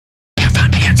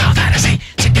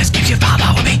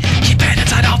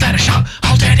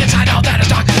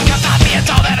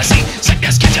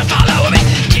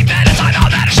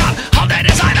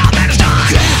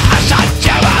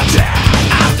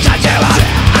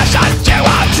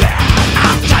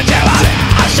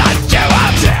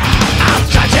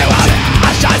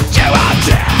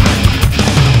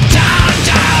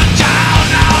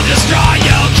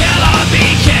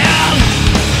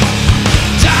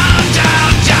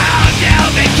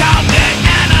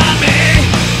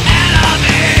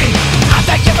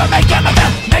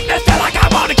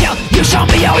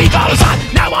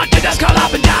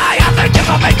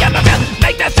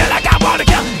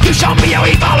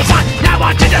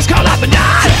just call up and die.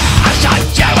 I shut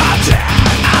you up,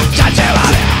 I shut you up,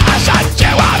 I shut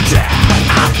you up,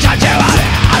 I shut you up,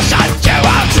 I shut you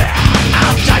up,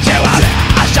 I shut you up,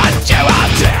 I shut you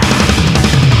up.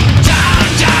 Down,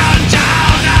 down,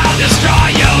 down, I'll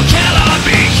destroy you, kill or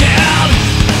be killed.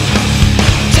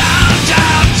 Down,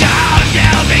 down, down,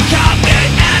 you'll become the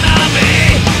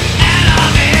enemy,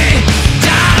 enemy.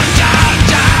 Down, down,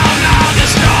 down, I'll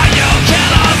destroy you,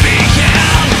 kill or be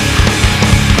killed.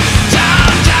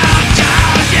 Down, down,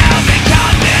 down, you'll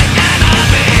become the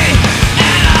enemy,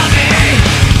 enemy.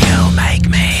 You make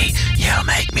me hate. You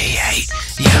make me hate.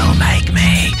 You make me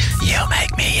hate. You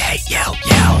make me hate.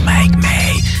 You make me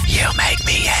hate. You make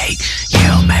me hate.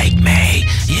 You make me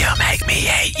hate. You make me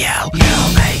hate.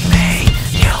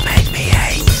 You make me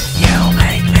hate. You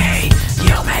make me hate.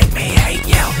 You make me hate.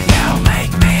 You make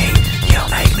me hate. You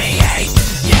make me hate.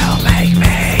 You make me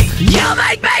hate.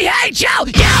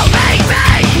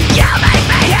 You make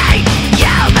me hate.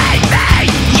 You make me hate. You make me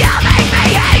hate. You make me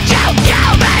hate. You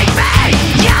make me.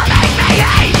 You make me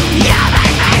hate. You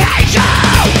make me hate. You.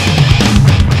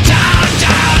 Down,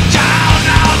 down, down,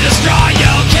 I'll destroy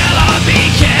you, kill or be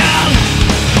killed.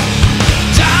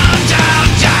 Down, down,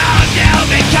 down, you'll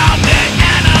become the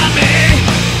enemy,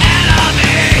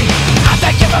 enemy. I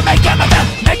thank you for making me feel,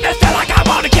 make me feel like I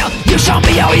wanna kill. You show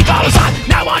me how evil is on,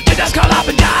 now I want to just call up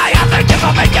and die. I thank you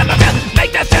for making me feel,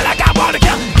 make me feel like I wanna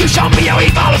kill. You show me how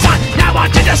evil is on, now I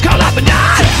want to just call up and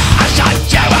die. I shot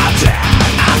you.